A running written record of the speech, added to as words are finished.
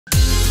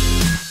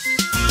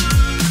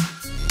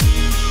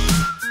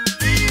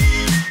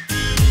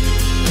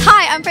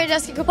I'm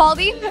Francesca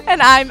Capaldi.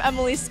 And I'm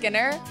Emily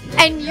Skinner.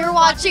 And you're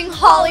watching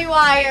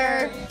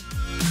Hollywire.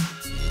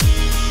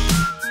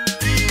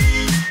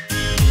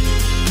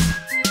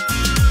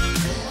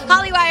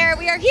 Hollywire,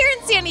 we are here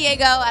in San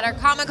Diego at our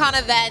Comic-Con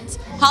event,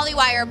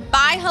 Hollywire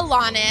by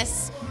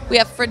Holonis. We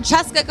have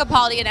Francesca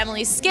Capaldi and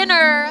Emily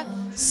Skinner.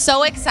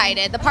 So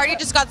excited. The party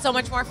just got so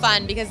much more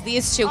fun because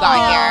these two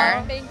got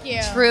here. Thank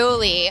you.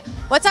 Truly.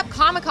 What's up,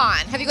 Comic-Con?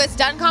 Have you guys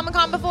done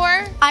Comic-Con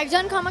before? I've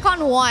done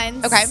Comic-Con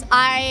once. Okay.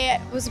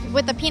 I was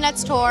with the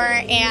Peanuts tour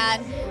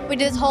and we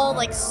did this whole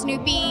like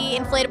Snoopy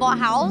inflatable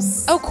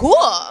house. Oh,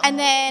 cool. And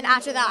then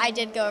after that, I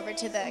did go over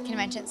to the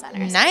convention center.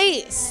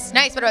 Nice.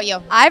 Nice. What about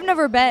you? I've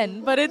never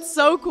been, but it's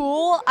so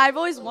cool. I've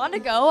always wanted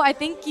to go. I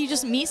think you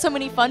just meet so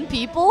many fun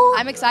people.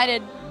 I'm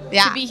excited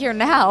to be here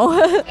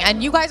now.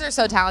 And you guys are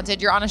so talented.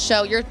 You're on a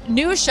show, your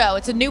new show.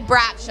 It's a new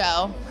Brat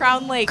show.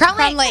 Crown Lake.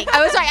 Crown Lake.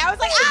 I was right. I was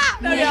like,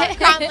 ah!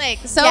 Crown Lake.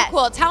 So Yes.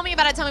 cool. Tell me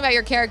about it. Tell me about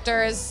your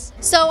characters.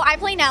 So I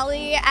play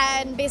Nellie,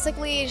 and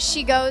basically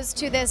she goes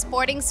to this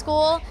boarding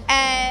school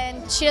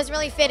and she doesn't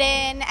really fit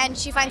in, and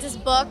she finds this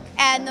book,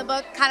 and the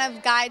book kind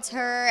of guides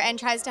her and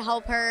tries to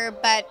help her,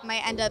 but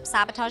might end up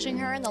sabotaging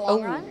her in the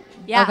long run.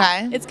 Yeah.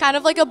 Okay. It's kind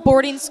of like a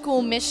boarding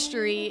school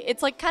mystery.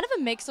 It's like kind of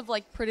a mix of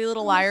like Pretty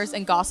Little Liars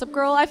and Gossip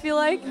Girl, I feel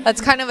like.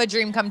 That's kind of a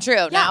dream come true.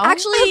 Yeah, now.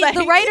 actually, Like-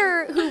 the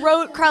writer who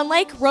wrote Crown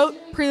Lake wrote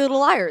Pretty Little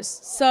Liars.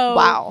 So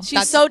Wow, she's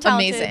that's so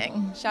talented.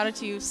 amazing. Shout out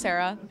to you,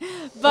 Sarah.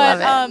 But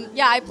Love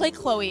yeah, I play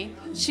Chloe.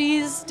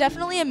 She's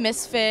definitely a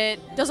misfit.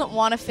 Doesn't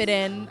want to fit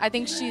in. I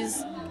think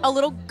she's a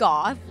little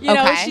goth. You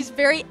know, Okay. she's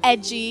very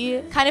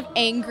edgy, kind of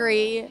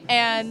angry,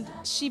 and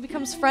she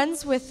becomes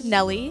friends with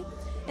Nellie,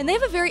 and they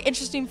have a very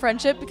interesting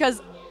friendship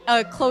because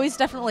Chloe's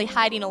definitely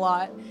hiding a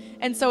lot.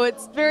 And so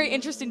it's very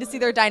interesting to see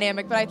their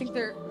dynamic, but I think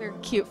they're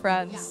cute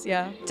friends.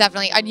 Yeah.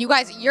 Definitely. And you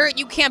guys,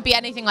 you can't be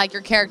anything like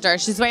your character.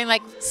 She's wearing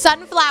like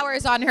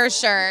sunflowers on her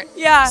shirt.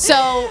 Yeah.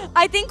 So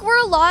I think we're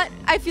a lot,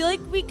 I feel like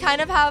we kind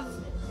of have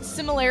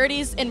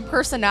similarities in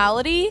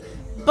personality,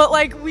 but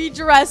like we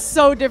dress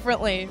so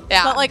differently.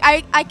 Yeah. But like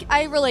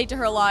I relate to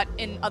her a lot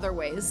in other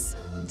ways.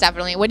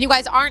 definitely. When you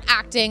guys aren't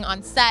acting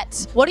on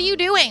set, what are you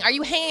doing? Are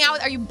you hanging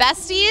out? Are you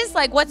besties?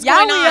 Like what's Yeah,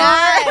 going we on?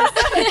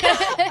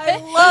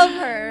 I love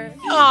her.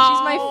 She's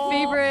my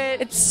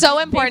favorite. It's so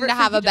important to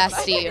have a favorite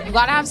bestie. You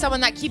gotta have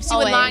someone that keeps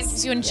you in line,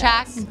 keeps you in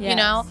check. Yes. You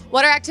know,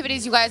 what are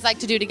activities you guys like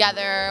to do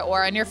together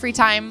or in your free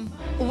time?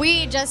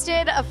 We just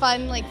did a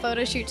fun like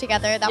photo shoot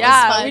together. That was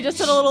Yeah, fun. we just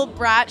did a little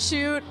brat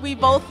shoot. We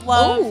both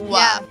love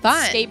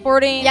fun.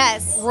 skateboarding.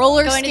 Yes.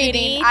 Roller Going to the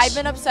skating. beach. I've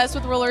been obsessed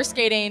with roller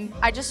skating.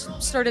 I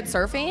just started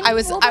surfing. I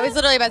was a little bit.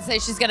 literally about to say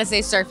she's gonna say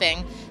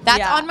surfing. That's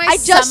Yeah. on my I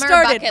just summer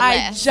started. bucket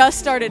I list. just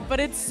started, but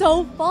it's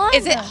so fun.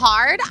 Is it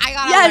hard? I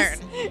gotta Yes,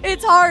 learn.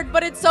 it's hard,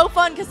 but it's so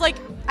fun because like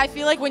I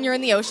feel like when you're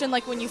in the ocean,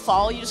 like when you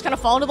fall, you just kind of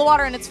fall into the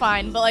water and it's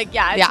fine. But like,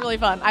 yeah, it's really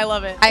fun. I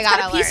love it. I It's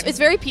kinda gotta learn. It's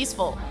very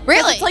peaceful. 'Cause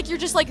Really? It's like you're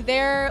just like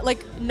there,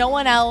 like no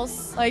one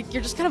else. Like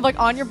you're just kind of like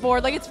on your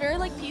board. Like it's very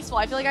like peaceful.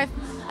 I feel like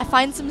I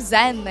find some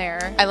zen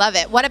there. I love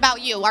it. What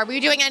about you? Are we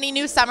doing any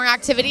new summer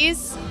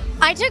activities?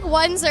 I took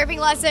one surfing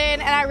lesson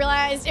and I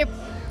realized it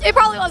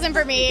probably wasn't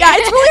for me. Yeah,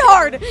 it's really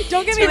hard.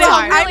 Don't get me really wrong.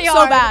 hard. I'm Really so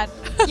hard. bad.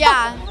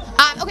 Yeah.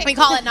 Okay, we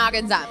call it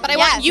Noggins Up. But I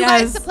want you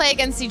guys to play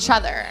against each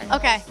other.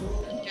 Okay.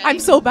 I'm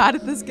so bad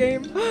at this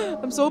game.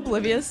 I'm so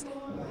oblivious.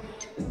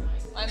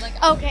 I'm like,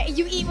 Okay.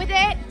 You eat with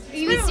it?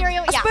 You eat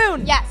cereal? A Yeah.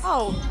 spoon. Yes.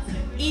 Oh,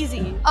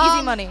 easy.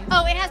 Easy money.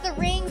 Oh, it has the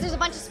rings. There's a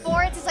bunch of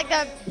sports. It's like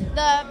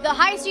the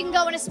highest you can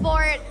go in a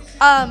sport.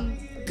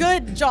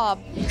 Good job.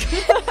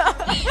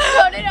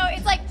 No.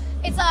 It's like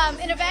it's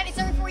an event. It's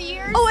every 4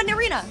 years. Oh, an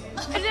arena.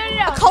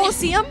 No. A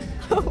coliseum.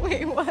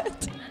 Wait,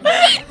 what?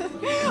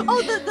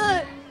 Oh,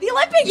 the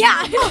Olympics.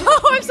 Yeah.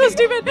 Oh, I'm so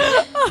stupid.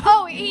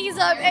 Oh, he's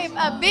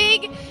a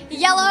big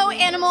yellow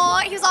animal.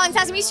 He was on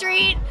Sesame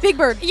Street. Big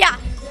Bird. Yeah.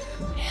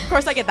 Of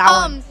course, I get that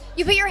one.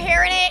 You put your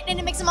hair in it and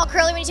it makes them all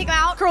curly when you take them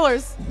out.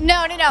 Curlers.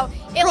 No. It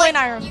Curling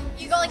iron.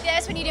 You go like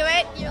this when you do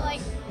it. You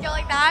go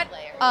like that.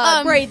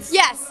 Braids.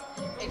 Yes.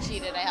 I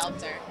cheated. I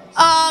helped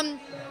her.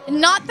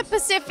 Not the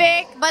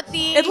Pacific, but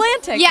the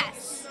Atlantic.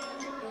 Yes.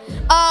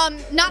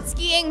 Not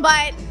skiing,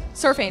 but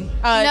Surfing.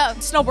 No.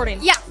 Snowboarding.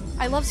 yeah.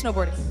 I love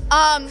snowboarding.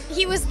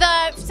 He was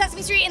the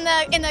Sesame Street in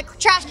the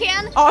trash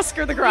can.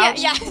 Oscar the Grouch.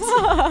 Yeah.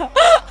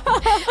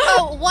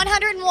 Oh,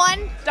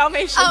 101.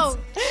 Dalmatians. Oh,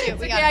 shoot,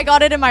 we Okay, got I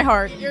got it in my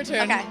heart. Your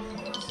turn. Okay.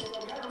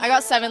 I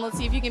got 7. Let's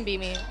see if you can beat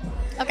me.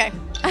 Okay.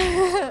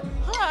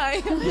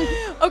 Hi.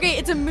 Okay,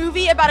 it's a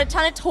movie about a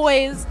ton of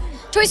toys.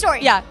 Toy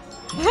Story. Yeah.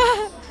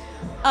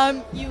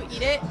 You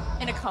eat it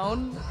in a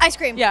cone. Ice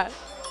cream. Yeah.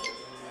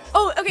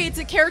 Oh, okay, it's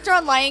a character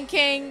on Lion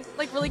King,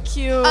 like really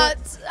cute.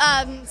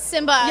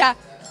 Simba. Yeah.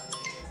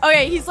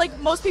 Okay, he's like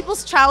most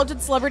people's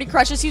childhood celebrity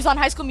crushes. He was on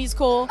High School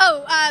Musical.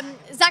 Oh,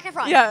 Zac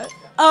Efron. Yeah.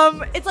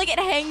 It's like it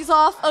hangs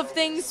off of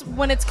things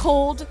when it's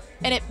cold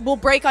and it will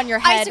break on your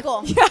head.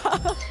 Icicle.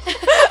 Yeah.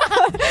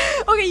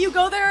 Okay, you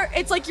go there.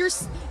 It's like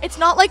it's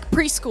not like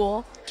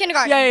preschool.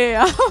 Kindergarten.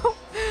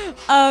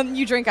 Yeah.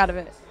 You drink out of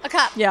it. A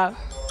cup. Yeah.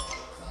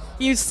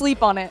 You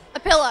sleep on it. A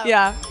pillow.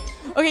 Yeah.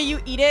 Okay, you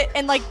eat it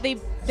and like they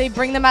they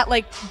bring them at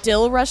like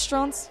dill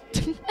restaurants.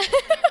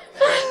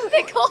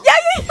 Pickle. Yeah.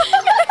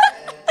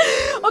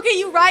 Okay,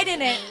 you ride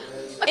in it.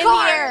 In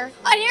the air.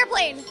 An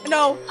airplane.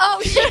 No.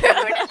 Oh, shoot.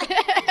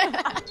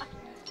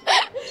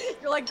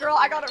 You're like, girl,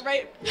 I got it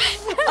right.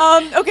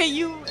 Okay,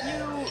 you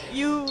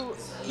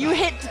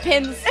hit the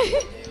pins.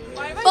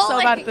 Why am I so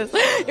bad at this?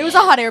 It was a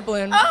hot air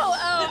balloon. Oh,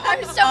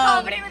 I'm so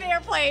confident with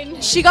airplane.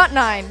 She got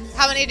 9.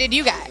 How many did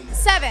you get?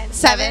 7.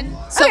 7.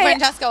 So Okay.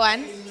 Francesca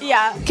won.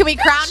 Yeah. Can we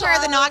crown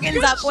her the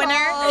Noggins Up winner?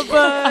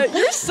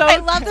 You're so. I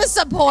love the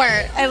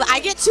support. I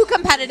get too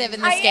competitive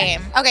in this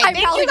game. Okay, I'm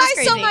thank probably you guys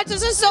just so crazy. much.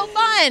 This is so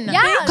fun.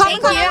 Yeah,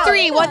 Comic Con thank you.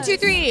 3. 1, 2,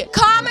 3.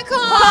 Comic Con.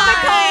 Comic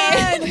Con.